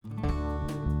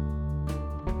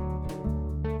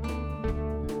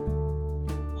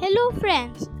Hello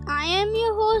friends, I am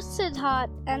your host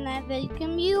Siddharth and I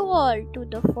welcome you all to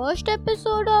the first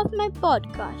episode of my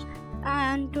podcast.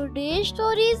 And today's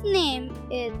story's name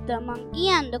is The Monkey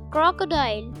and the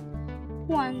Crocodile.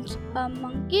 Once a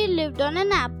monkey lived on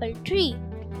an apple tree.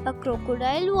 A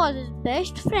crocodile was his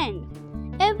best friend.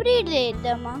 Every day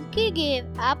the monkey gave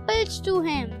apples to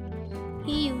him.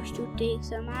 He used to take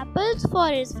some apples for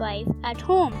his wife at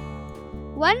home.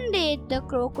 One day the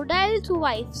crocodile's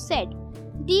wife said,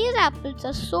 "These apples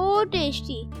are so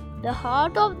tasty. The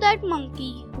heart of that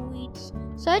monkey who eats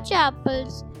such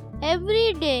apples every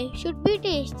day should be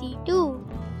tasty too."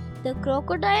 The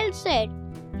crocodile said,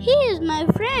 "He is my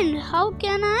friend. How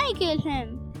can I kill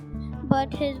him?"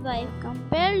 But his wife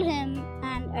compelled him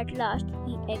and at last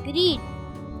he agreed.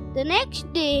 The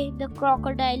next day, the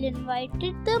crocodile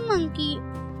invited the monkey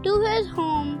to his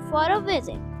home for a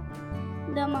visit.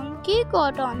 The monkey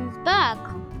got on his back.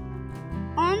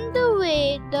 On the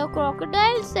way, the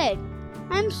crocodile said,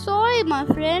 "I'm sorry, my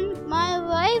friend. My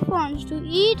wife wants to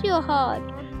eat your heart."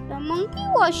 The monkey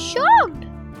was shocked,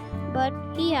 but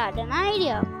he had an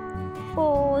idea.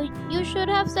 "Oh, you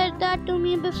should have said that to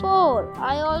me before.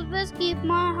 I always keep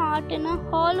my heart in a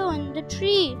hollow in the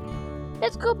tree.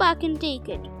 Let's go back and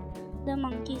take it," the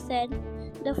monkey said.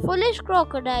 The foolish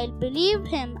crocodile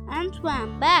believed him and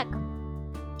swam back.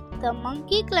 The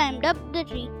monkey climbed up the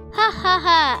tree. "Ha ha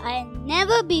ha, I'll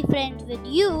never be friends with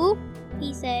you," he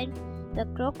said. The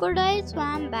crocodile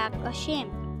swam back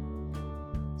ashamed.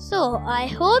 So, I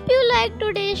hope you liked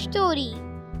today's story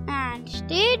and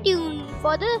stay tuned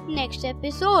for the next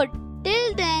episode. Till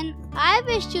then, I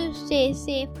wish you stay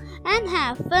safe and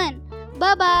have fun.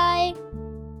 Bye bye.